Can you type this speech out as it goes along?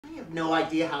no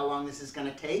idea how long this is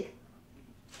going to take.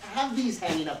 Have these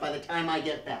hanging up by the time I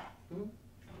get back.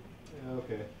 Yeah,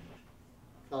 okay.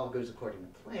 If all goes according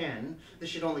to plan, this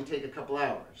should only take a couple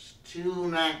hours. 2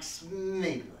 max,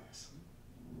 maybe less.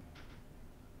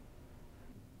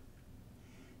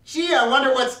 Gee, I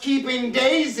wonder what's keeping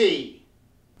Daisy.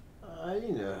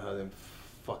 You know how them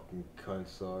fucking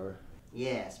cunts are.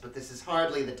 Yes, but this is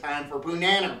hardly the time for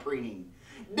banana preening.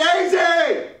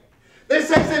 Daisy!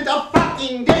 This isn't a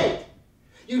fucking date!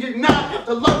 You did not have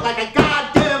to look like a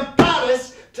goddamn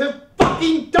goddess to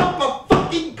fucking dump a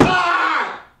fucking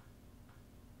car!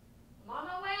 I'm on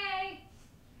my way!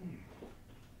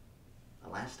 The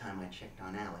last time I checked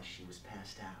on Alice, she was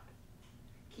passed out.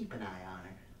 Keep an eye on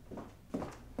her.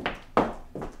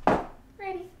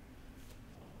 Ready.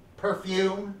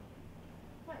 Perfume?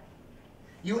 What?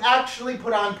 You actually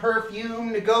put on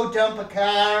perfume to go dump a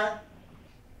car?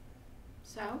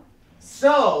 So?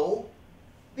 So,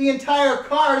 the entire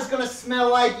car is going to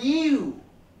smell like you.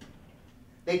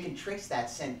 They can trace that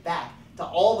scent back to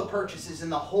all the purchases in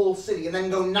the whole city and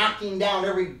then go knocking down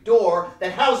every door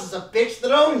that houses a bitch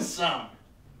that owns some.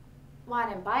 Well, I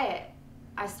didn't buy it.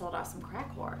 I stole it off some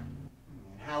crack whore.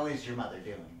 How is your mother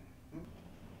doing?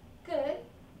 Good.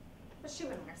 But she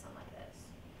wouldn't wear something like this.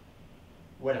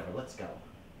 Whatever, let's go.